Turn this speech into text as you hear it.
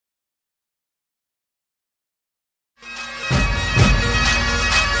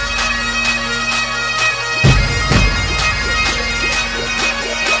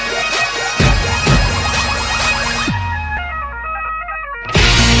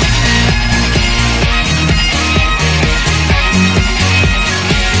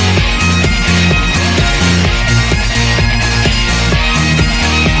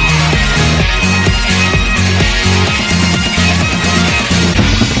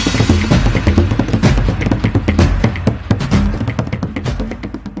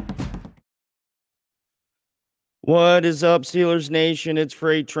What is up, Steelers Nation? It's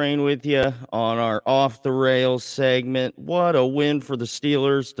Freight Train with you on our Off the Rails segment. What a win for the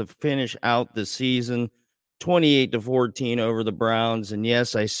Steelers to finish out the season, 28-14 over the Browns. And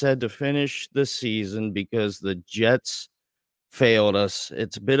yes, I said to finish the season because the Jets failed us.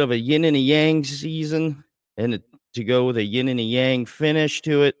 It's a bit of a yin and a yang season, and to go with a yin and a yang finish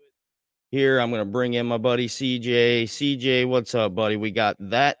to it. Here, I'm going to bring in my buddy CJ. CJ, what's up, buddy? We got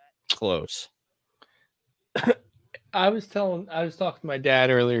that close. I was talking to my dad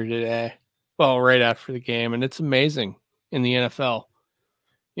earlier today, right after the game, and it's amazing in the NFL.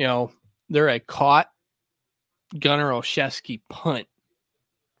 You know, they're a caught Gunnar Olszewski punt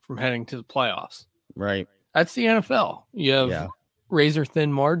from heading to the playoffs. Right. That's the NFL. You have razor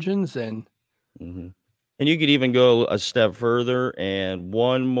thin margins, and and you could even go a step further and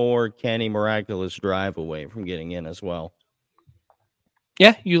one more Kenny miraculous drive away from getting in as well.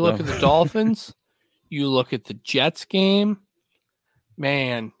 Yeah, you look at the Dolphins. You look at the Jets game,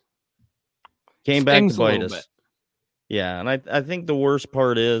 man. Came back to bite us. Yeah, and I think the worst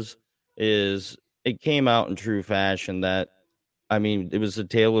part is it came out in true fashion that, I mean, it was a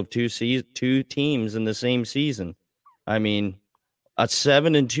tale of two teams in the same season. I mean, a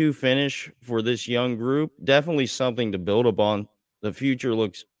 7-2 finish for this young group, definitely something to build upon. The future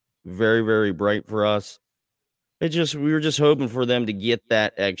looks very, very bright for us. We were just hoping for them to get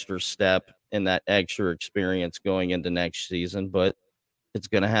that extra step and that extra experience going into next season, but it's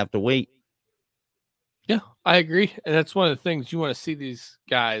going to have to wait. Yeah, I agree. And that's one of the things you want to see these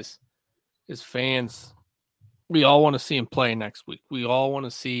guys as fans. We all want to see them play next week. We all want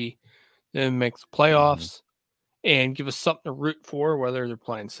to see them make the playoffs and give us something to root for, whether they're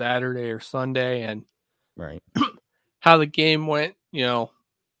playing Saturday or Sunday. And right, how the game went,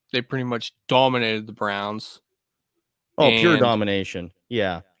 they pretty much dominated the Browns. Pure domination.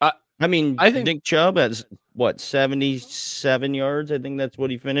 Yeah. I think Nick Chubb has, 77 yards? I think that's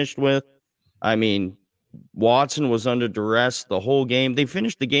what he finished with. I mean, Watson was under duress the whole game. They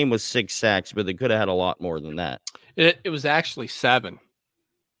finished the game with 6 sacks, but they could have had a lot more than that. It was actually 7.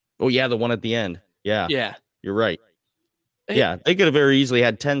 Oh, yeah, the one at the end. Yeah. Yeah. You're right. Yeah, they could have very easily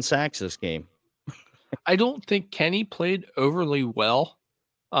had 10 sacks this game. I don't think Kenny played overly well.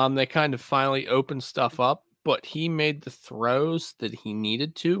 They kind of finally opened stuff up, but he made the throws that he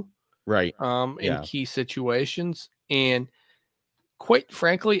needed to. Right. In key situations. And quite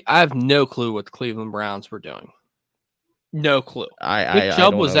frankly, I have no clue what the Cleveland Browns were doing. No clue. Nick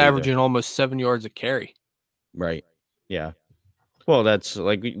Chubb was averaging almost 7 yards a carry. Right. Yeah. Well, that's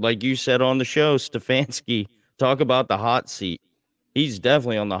like you said on the show, Stefanski, talk about the hot seat. He's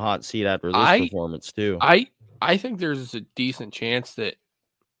definitely on the hot seat after this performance too. I think there's a decent chance that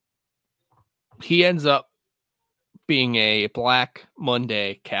he ends up being a Black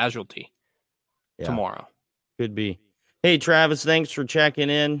Monday casualty tomorrow. Could be. Hey, Travis, thanks for checking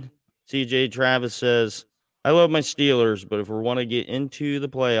in. CJ Travis says, I love my Steelers, but if we want to get into the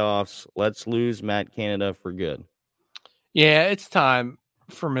playoffs, let's lose Matt Canada for good. Yeah, it's time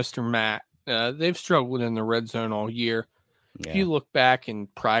for Mr. Matt. They've struggled in the red zone all year. Yeah. If you look back in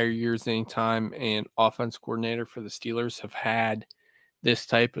prior years, anytime an offense coordinator for the Steelers have had this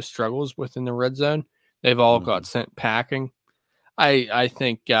type of struggles within the red zone, they've all got sent packing. I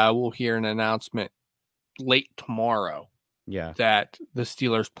think we'll hear an announcement late tomorrow that the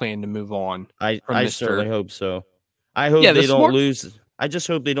Steelers plan to move on. I certainly hope so. I hope they don't lose. I just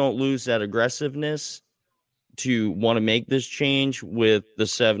hope they don't lose that aggressiveness to want to make this change with the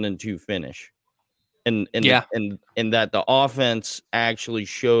 7-2 finish. And that the offense actually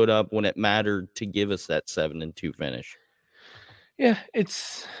showed up when it mattered to give us that 7-2 finish. Yeah,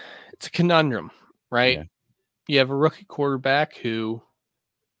 it's a conundrum, right? Yeah. You have a rookie quarterback who,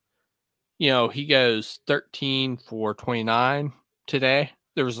 he goes 13 for 29 today.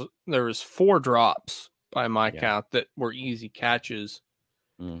 There was 4 drops by my count that were easy catches.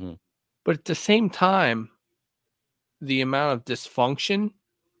 Mm-hmm. But at the same time, the amount of dysfunction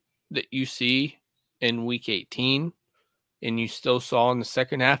that you see in week 18 and you still saw in the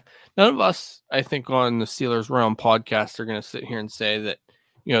second half, none of us, I think, on the Steelers Realm podcast are going to sit here and say that,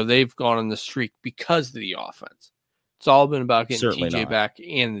 they've gone on the streak because of the offense. It's all been about getting TJ back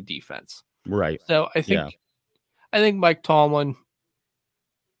and the defense. Right. So I think Mike Tomlin,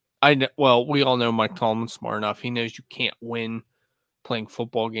 we all know Mike Tomlin's smart enough. He knows you can't win playing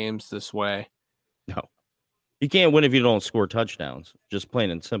football games this way. No. You can't win if you don't score touchdowns, just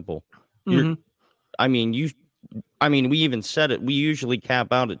plain and simple. Mm-hmm. We even said it. We usually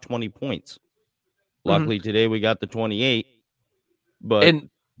cap out at 20 points. Luckily today we got the 28. And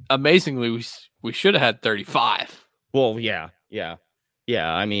amazingly, we should have had 35. Well, yeah.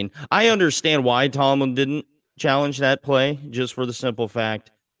 I mean, I understand why Tomlin didn't. challenge that play just for the simple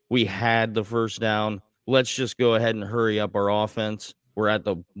fact we had the first down. Let's just go ahead and hurry up our offense. We're at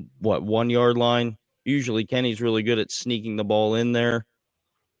the 1 yard line. Usually Kenny's really good at sneaking the ball in there.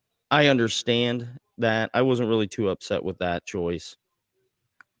 I understand that. I wasn't really too upset with that choice.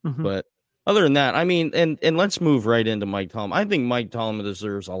 Mm-hmm. But other than that, I mean, and let's move right into Mike Tomlin. I think Mike Tomlin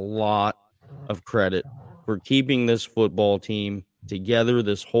deserves a lot of credit for keeping this football team together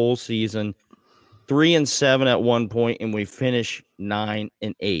this whole season. 3-7 at one point, and we finish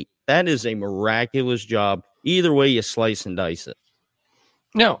 9-8. That is a miraculous job. Either way you slice and dice it.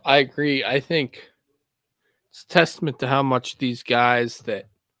 No, I agree. I think it's a testament to how much these guys that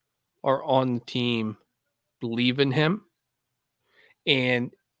are on the team believe in him.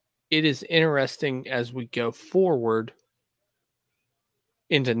 And it is interesting as we go forward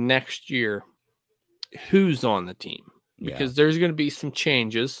into next year, who's on the team. Because there's going to be some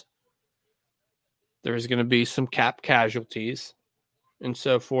changes. There's going to be some cap casualties and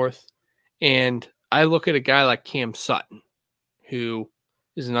so forth. And I look at a guy like Cam Sutton, who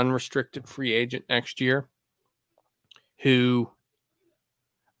is an unrestricted free agent next year, who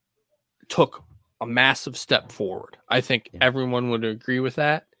took a massive step forward. I think everyone would agree with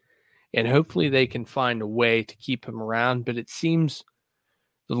that. And hopefully they can find a way to keep him around. But it seems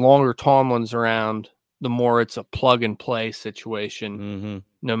the longer Tomlin's around, the more it's a plug-and-play situation,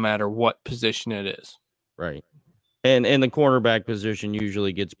 no matter what position it is. Right. And the cornerback position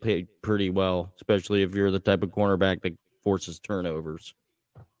usually gets paid pretty well, especially if you're the type of cornerback that forces turnovers,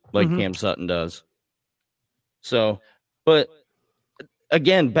 like Cam Sutton does. So, but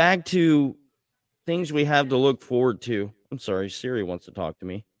again, back to things we have to look forward to. I'm sorry, Siri wants to talk to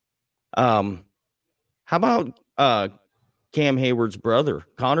me. How about Cam Hayward's brother,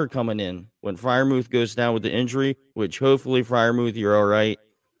 Connor, coming in when Freiermuth goes down with the injury, which hopefully, Freiermuth, you're all right.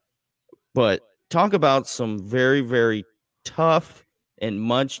 But talk about some very, very tough and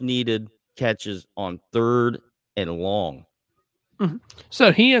much-needed catches on 3rd and long.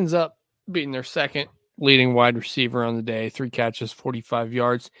 So he ends up being their second leading wide receiver on the day. 3 catches, 45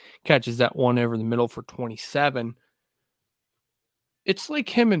 yards. Catches that one over the middle for 27. It's like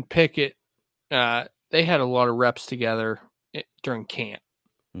him and Pickett. They had a lot of reps together during camp.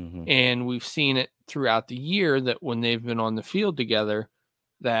 And we've seen it throughout the year that when they've been on the field together,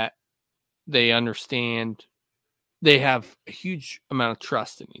 that they understand they have a huge amount of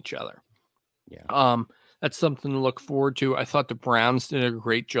trust in each other. That's something to look forward to. I thought the Browns did a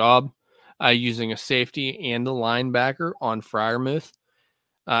great job using a safety and a linebacker on Freiermuth.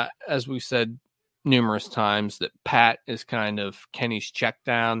 As we said numerous times, that Pat is kind of Kenny's check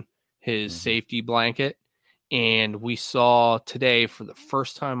down, his safety blanket. And we saw today for the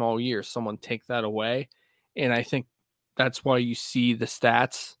first time all year, someone take that away. And I think that's why you see the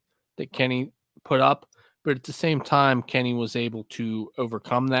stats that Kenny put up. But at the same time, Kenny was able to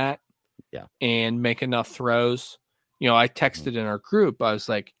overcome that and make enough throws. You know, I texted in our group. I was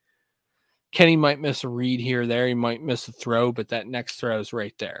like, Kenny might miss a read here or there. He might miss a throw, but that next throw is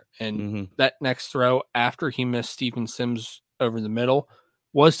right there. And that next throw, after he missed Steven Sims over the middle,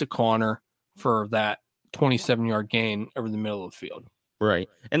 was to Connor for that 27-yard gain over the middle of the field. Right.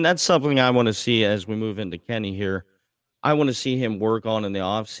 And that's something I want to see as we move into Kenny here. I want to see him work on in the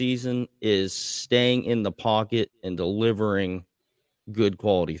offseason is staying in the pocket and delivering good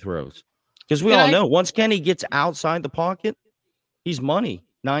quality throws. Because we all know once Kenny gets outside the pocket, he's money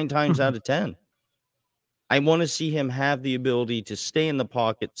 9 times out of 10. I want to see him have the ability to stay in the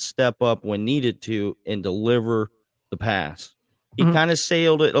pocket, step up when needed to, and deliver the pass. He kind of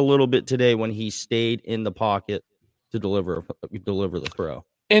sailed it a little bit today when he stayed in the pocket to deliver the throw.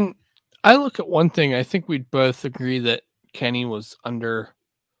 And I look at one thing. I think we'd both agree that Kenny was under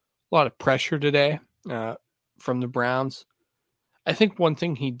a lot of pressure today from the Browns. I think one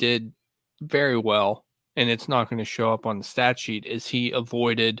thing he did very well, and it's not going to show up on the stat sheet, is he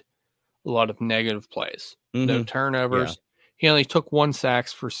avoided a lot of negative plays. No turnovers. He only took 1 sack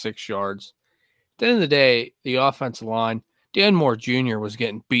for 6 yards. At the end of the day, the offensive line, Dan Moore Jr. was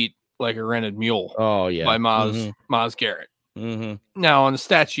getting beat like a rented mule by Myles Garrett. Now, on the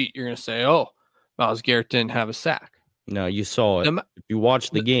stat sheet, you're going to say, oh, Myles Garrett didn't have a sack. No, you saw it. If you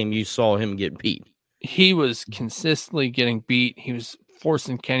watched the game, you saw him get beat. He was consistently getting beat. He was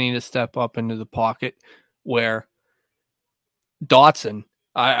forcing Kenny to step up into the pocket where Dotson,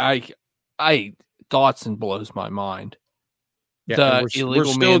 Dotson blows my mind. Yeah, we're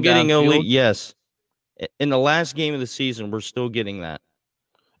still getting elite. Yes. In the last game of the season, we're still getting that.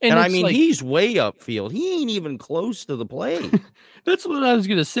 And I mean, he's way upfield. He ain't even close to the play. That's what I was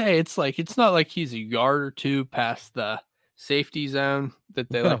going to say. It's like, it's not like he's a yard or two past the safety zone that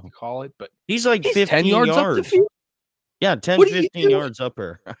they like to call it, but he's like 15 10 yards up the field. Yeah, 10, 15 yards up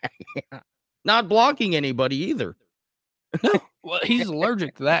there. Not blocking anybody either. No, well, he's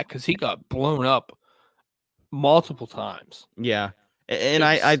allergic to that because he got blown up multiple times. Yeah, and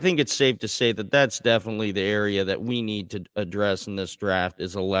I think it's safe to say that that's definitely the area that we need to address in this draft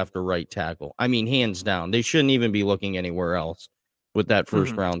is a left or right tackle. I mean, hands down. They shouldn't even be looking anywhere else with that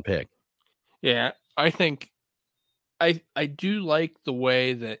first round pick. Yeah, I think I do like the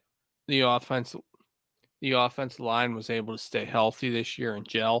way that the offensive line was able to stay healthy this year and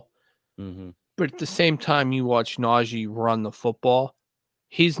gel. Mm-hmm. But at the same time, you watch Najee run the football.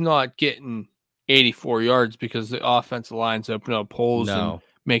 He's not getting 84 yards because the offensive line's opening up holes and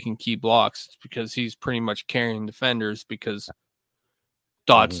making key blocks. It's because he's pretty much carrying defenders because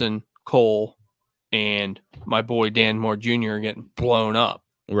Dotson, Cole, and my boy Dan Moore Jr. are getting blown up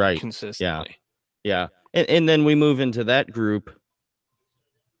consistently. Yeah. And then we move into that group.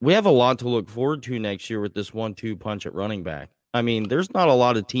 We have a lot to look forward to next year with this 1-2 punch at running back. I mean, there's not a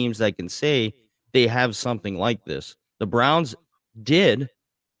lot of teams that can say they have something like this. The Browns did,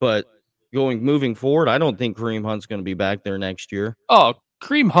 but moving forward, I don't think Kareem Hunt's going to be back there next year. Oh,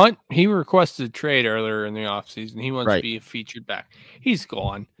 Kareem Hunt, he requested a trade earlier in the offseason. He wants to be featured back. He's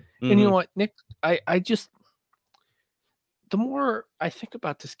gone. And you know what, Nick? I just, the more I think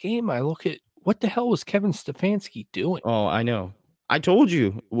about this game, I look at what the hell was Kevin Stefanski doing? Oh, I know. I told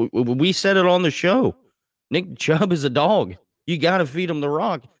you. We said it on the show. Nick Chubb is a dog. You got to feed him the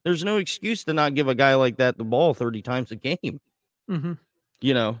rock. There's no excuse to not give a guy like that the ball 30 times a game. Mm-hmm.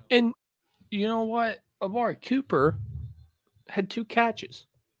 You know? And you know what? Amari Cooper had 2 catches.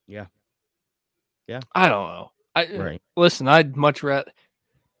 Yeah. I don't know. Listen, I'd much rather.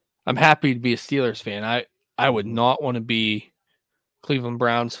 I'm happy to be a Steelers fan. I would not want to be Cleveland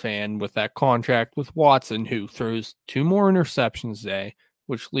Browns fan with that contract with Watson, who throws 2 more interceptions today,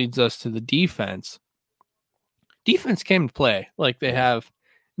 which leads us to the defense. Defense came to play like they have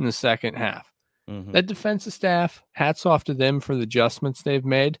in the second half. Mm-hmm. That defensive staff, hats off to them for the adjustments they've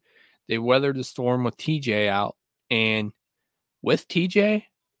made. They weathered the storm with TJ out, and with TJ,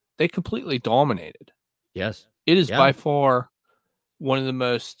 they completely dominated. Yes. It is by far one of the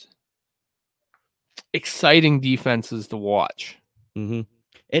most exciting defenses to watch. Mm-hmm.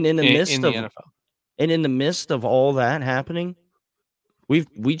 And in the NFL. And in the midst of all that happening,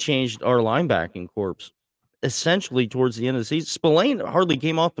 we changed our linebacking corps essentially towards the end of the season. Spillane hardly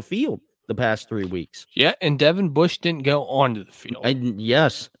came off the field the past 3 weeks. Yeah, and Devin Bush didn't go onto the field.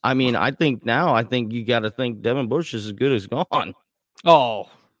 Yes. I mean, I think you got to think Devin Bush is as good as gone. Oh.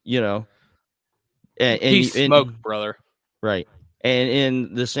 You know. He's smoked, brother. Right. And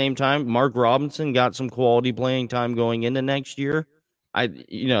in the same time, Mark Robinson got some quality playing time going into next year.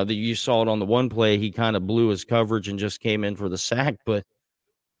 You saw it on the one play. He kind of blew his coverage and just came in for the sack. But,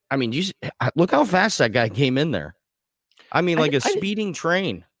 I mean, look how fast that guy came in there. I mean, like a speeding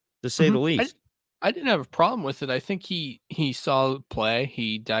train, to say the least. I didn't have a problem with it. I think he saw the play.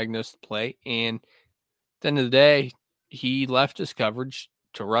 He diagnosed the play. And at the end of the day, he left his coverage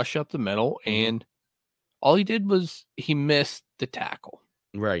to rush up the middle. And all he did was he missed the tackle.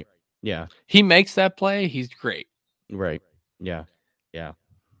 Right. Yeah. He makes that play. He's great. Right. Yeah. Yeah.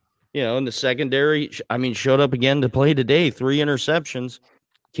 In the secondary, showed up again to play today. 3 interceptions.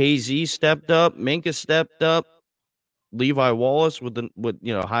 KZ stepped up. Minka stepped up. Levi Wallace with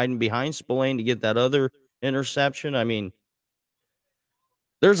hiding behind Spillane to get that other interception. I mean,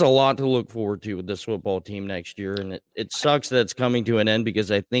 there's a lot to look forward to with this football team next year, and it sucks that it's coming to an end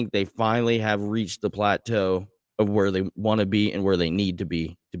because I think they finally have reached the plateau of where they want to be and where they need to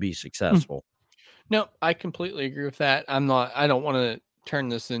be successful. No, I completely agree with that. I don't want to turn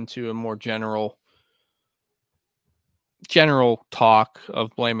this into a more general talk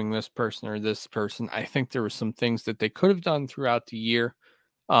of blaming this person or this person. I think there were some things that they could have done throughout the year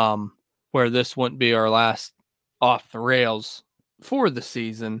where this wouldn't be our last off the rails for the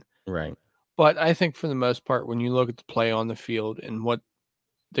season. Right. But I think for the most part, when you look at the play on the field and what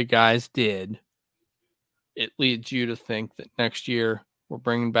the guys did, it leads you to think that next year we're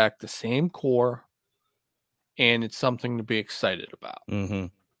bringing back the same core and it's something to be excited about. Mm-hmm.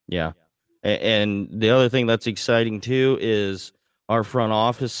 Yeah. And the other thing that's exciting too is our front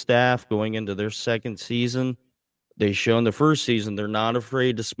office staff going into their second season. They shown the first season they're not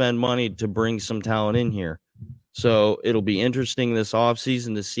afraid to spend money to bring some talent in here. So it'll be interesting this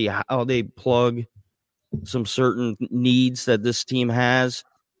offseason to see how they plug some certain needs that this team has.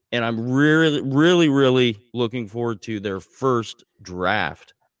 And I'm really, really, really looking forward to their first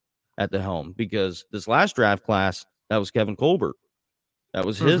draft at the helm because this last draft class, that was Kevin Colbert. That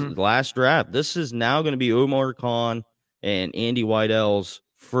was his last draft. This is now going to be Omar Khan and Andy Weidl's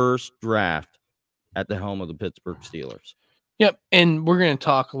first draft at the helm of the Pittsburgh Steelers. Yep, and we're going to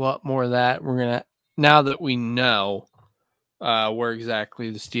talk a lot more of that. We're going to, now that we know where exactly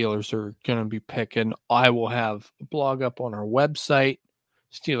the Steelers are going to be picking, I will have a blog up on our website,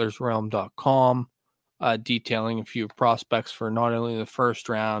 SteelersRealm.com, detailing a few prospects for not only the first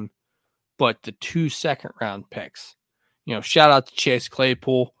round, but the 2 second-round picks. Shout out to Chase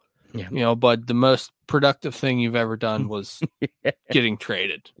Claypool. Yeah. But the most productive thing you've ever done was getting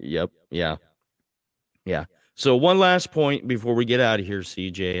traded. Yep. Yeah. So one last point before we get out of here,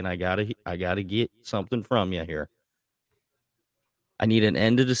 CJ, and I gotta get something from you here. I need an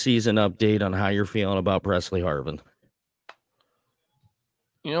end of the season update on how you're feeling about Presley Harvin.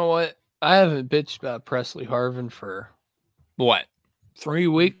 You know what? I haven't bitched about Presley Harvin for 3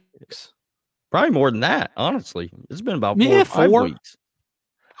 weeks? Probably more than that, honestly. It's been about 4 or 5 weeks.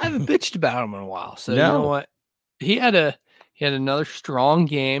 I haven't bitched about him in a while. So no. You know what? He had another strong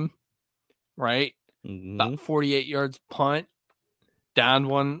game, right? Mm-hmm. About 48 yards punt, downed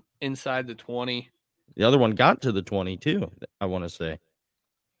one inside the 20. The other one got to the 20 too, I want to say.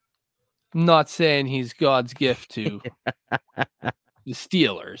 I'm not saying he's God's gift to the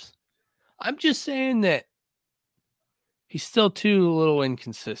Steelers. I'm just saying that he's still too little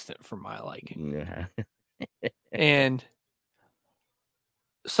inconsistent for my liking. Yeah. And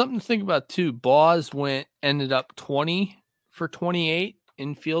something to think about too. Boz ended up 20 for 28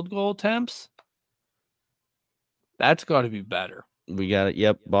 in field goal attempts. That's got to be better. We got it.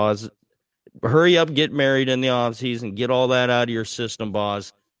 Yep, Boz. Hurry up, get married in the offseason. Get all that out of your system,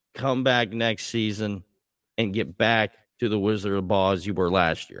 Boz. Come back next season and get back to the Wizard of Boz you were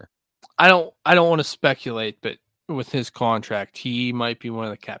last year. I don't want to speculate, but with his contract, he might be one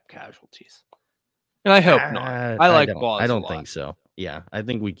of the cap casualties. And I hope not. I like Boz. I don't think so. Yeah, I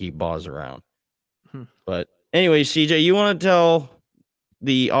think we keep Boz around. But anyway, CJ, you want to tell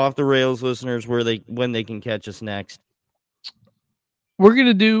the Off the Rails listeners when they can catch us next? We're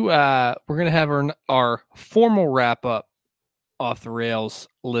gonna have our formal wrap up Off the Rails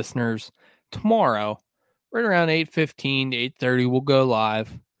listeners tomorrow, right around 8:15 to 8:30. We'll go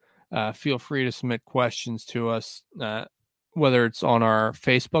live. Feel free to submit questions to us, whether it's on our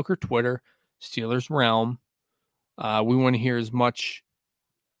Facebook or Twitter, Steelers Realm. We want to hear as much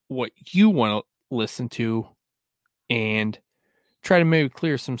what you want to listen to and try to maybe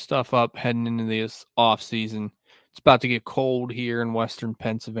clear some stuff up heading into this off season. It's about to get cold here in Western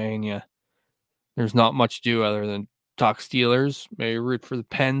Pennsylvania. There's not much to do other than talk Steelers, maybe root for the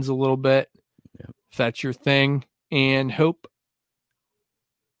Pens a little bit, if that's your thing, and hope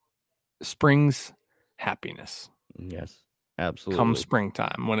springs happiness. Yes, absolutely. Come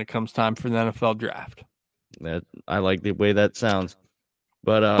springtime, when it comes time for the NFL draft. I like the way that sounds.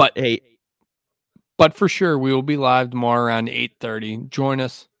 But hey. But for sure, we will be live tomorrow around 8:30. Join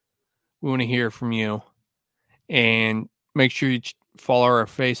us. We want to hear from you. And make sure you follow our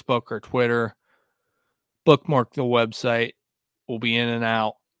Facebook or Twitter. Bookmark the website. We'll be in and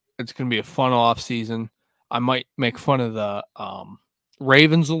out. It's going to be a fun off season. I might make fun of the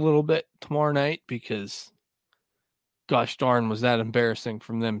Ravens a little bit tomorrow night because, gosh darn, was that embarrassing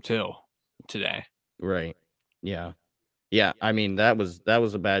from them too today. Right. Yeah. I mean, that was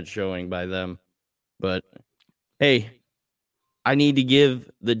a bad showing by them. But hey, I need to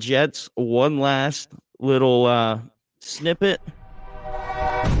give the Jets one last little snippet.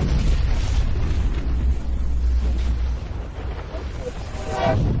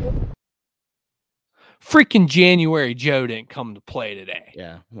 Freaking January Joe didn't come to play today.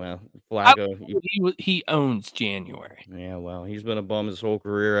 Yeah, well, Flacco. He owns January. Yeah, well, he's been a bum his whole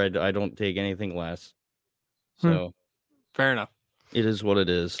career. I don't take anything less. So, fair enough. It is what it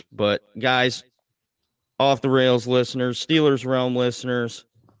is. But, guys, Off the Rails listeners, Steelers Realm listeners,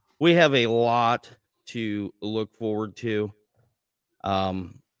 we have a lot to look forward to.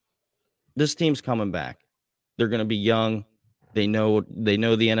 This team's coming back. They're going to be young. They know the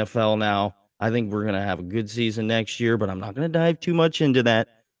NFL now. I think we're going to have a good season next year, but I'm not going to dive too much into that.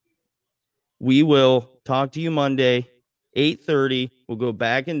 We will talk to you Monday, 8:30. We'll go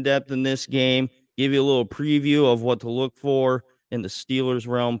back in depth in this game, give you a little preview of what to look for in the Steelers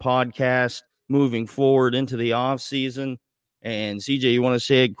Realm podcast moving forward into the offseason. And CJ, you want to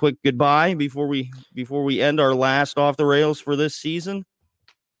say a quick goodbye before we end our last Off the Rails for this season?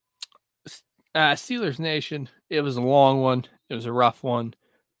 Steelers Nation, it was a long one. It was a rough one,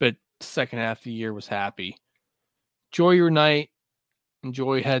 but the second half of the year was happy. Enjoy your night.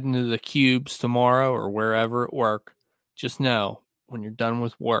 Enjoy heading to the Cubes tomorrow or wherever at work. Just know when you're done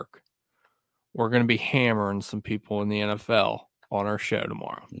with work, we're going to be hammering some people in the NFL on our show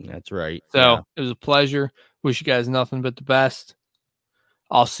tomorrow. That's right. So It was a pleasure. Wish you guys nothing but the best.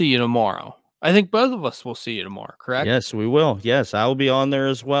 I'll see you tomorrow. I think both of us will see you tomorrow, correct? Yes, we will. Yes, I will be on there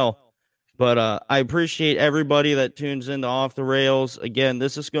as well. But I appreciate everybody that tunes into Off the Rails. Again,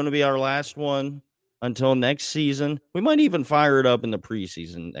 this is going to be our last one until next season. We might even fire it up in the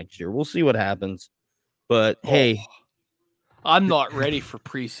preseason next year. We'll see what happens. But hey, I'm not ready for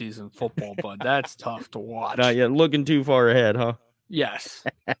preseason football, bud. That's tough to watch. Not yet. Looking too far ahead, huh? Yes.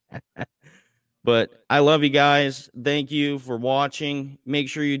 But I love you guys. Thank you for watching. Make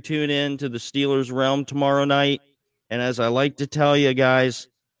sure you tune in to the Steelers Realm tomorrow night. And as I like to tell you guys,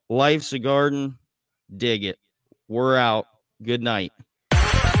 life's a garden. Dig it. We're out. Good night.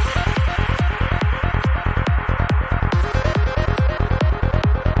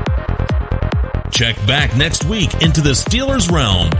 Check back next week into the Steelers Realm